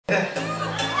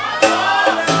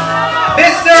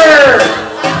Mr.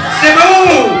 Cebu.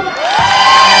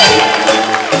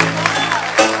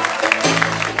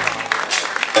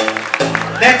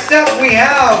 Next up we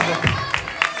have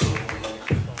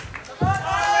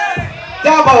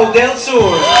Davao del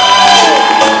Sur.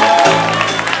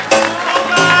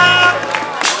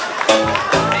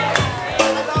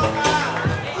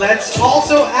 Let's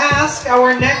also ask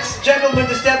our next gentleman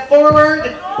to step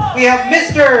forward. We have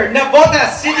Mr.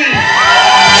 Navotas City.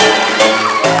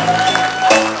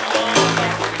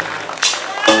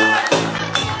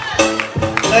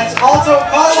 Let's also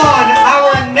call on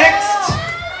our next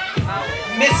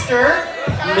Mr.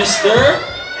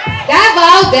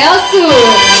 Davao del Sur.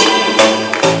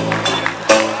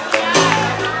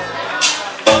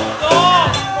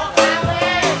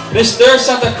 Mr.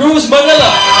 Santa Cruz,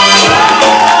 Manila.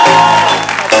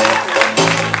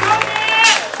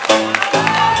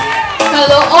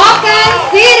 Caloocan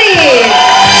City.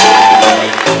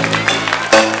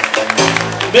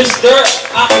 Mr.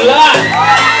 Aklan.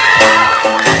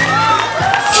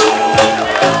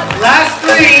 Last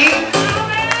three.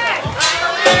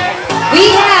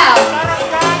 We have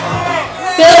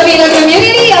Filipino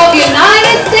Community of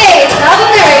United States of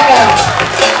America.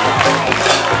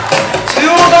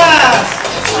 Two last.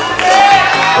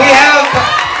 We have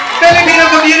Filipino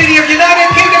Community of United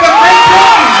Kingdom of Great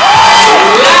Britain.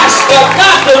 Last but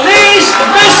not the least,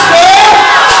 Mr.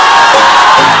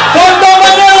 Tondo,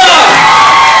 Manila.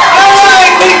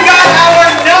 Alright, we've got our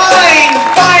 9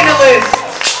 finalists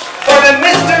for the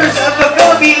Misters of the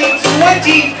Philippines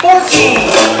 2014.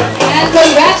 And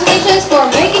congratulations for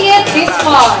making it this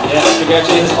far. Yes,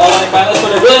 congratulations all my finalists for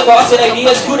the brilliant thoughts and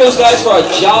ideas. Kudos guys for a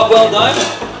job well done.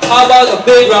 How about a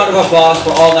big round of applause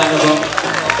for all 9 of them?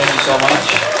 Thank you so much.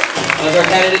 As our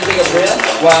candidates take a breath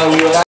while we relax.